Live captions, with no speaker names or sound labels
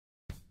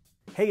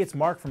Hey, it's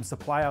Mark from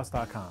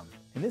supplyhouse.com.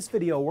 In this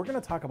video, we're going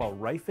to talk about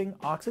Rifeng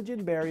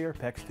oxygen barrier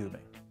PEX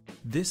tubing.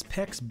 This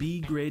PEX-b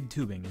grade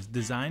tubing is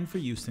designed for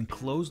use in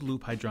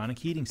closed-loop hydronic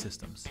heating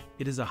systems.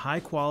 It is a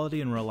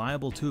high-quality and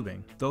reliable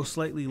tubing, though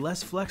slightly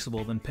less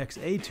flexible than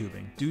PEX-a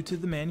tubing due to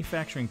the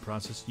manufacturing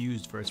process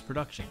used for its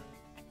production.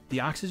 The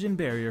oxygen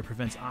barrier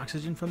prevents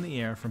oxygen from the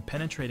air from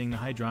penetrating the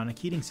hydronic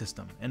heating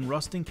system and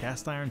rusting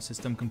cast iron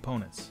system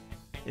components.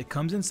 It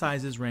comes in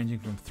sizes ranging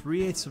from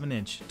 3/8 of an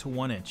inch to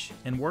 1 inch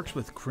and works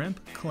with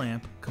crimp,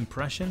 clamp,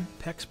 compression,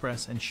 PEX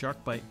press, and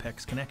SharkBite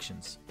PEX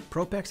connections.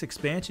 ProPEX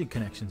expansion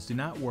connections do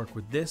not work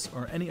with this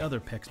or any other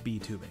PEX-b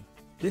tubing.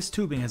 This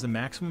tubing has a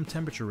maximum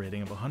temperature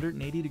rating of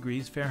 180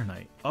 degrees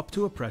Fahrenheit up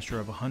to a pressure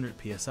of 100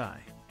 psi.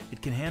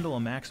 It can handle a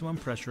maximum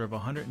pressure of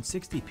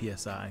 160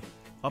 psi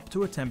up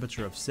to a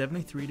temperature of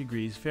 73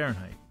 degrees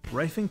Fahrenheit.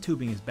 Rifeng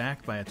tubing is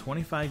backed by a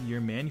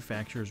 25-year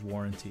manufacturer's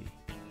warranty.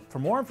 For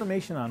more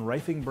information on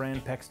Rifeng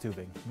brand PEX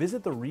tubing,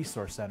 visit the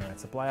Resource Center at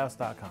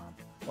supplyhouse.com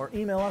or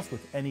email us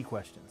with any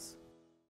questions.